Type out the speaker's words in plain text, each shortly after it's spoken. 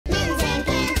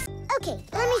Okay,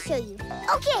 let me show you.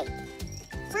 Okay.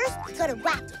 First, you gotta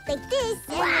whack it like this,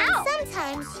 and then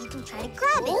sometimes you can try to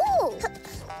grab it. Ooh.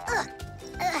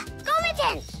 Go,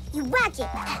 Mittens! You whack it.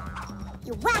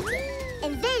 You whack it,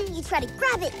 and then you try to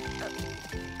grab it.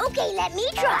 Okay, let me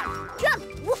try. Jump.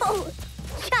 Whoa.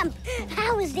 Jump.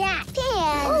 How was that? Pants.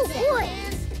 Oh, boy.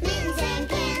 Mittens and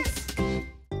Pants.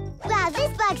 Wow,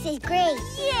 this box is great.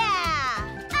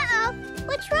 Yeah. Uh-oh.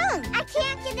 What's wrong? I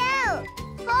can't get out.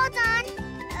 Hold on.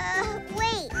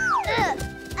 Wait.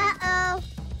 Uh-oh.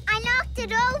 I knocked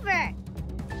it over.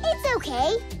 It's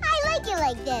okay. I like it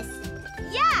like this.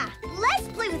 Yeah, let's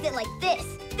play with it like this.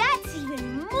 That's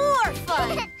even more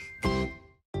fun.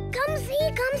 Come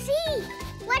see, come see.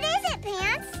 What is it,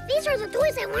 Pants? These are the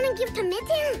toys I want to give to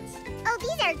Mittens. Oh,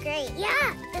 these are great.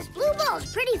 Yeah, this blue ball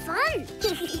is pretty fun.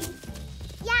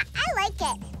 Yeah, I like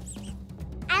it.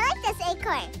 I like this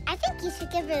acorn. I think you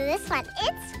should give her this one.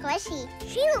 It's squishy.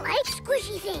 She likes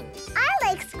squishy things. I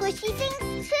like squishy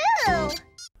things, too.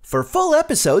 For full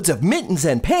episodes of Mittens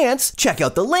and Pants, check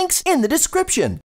out the links in the description.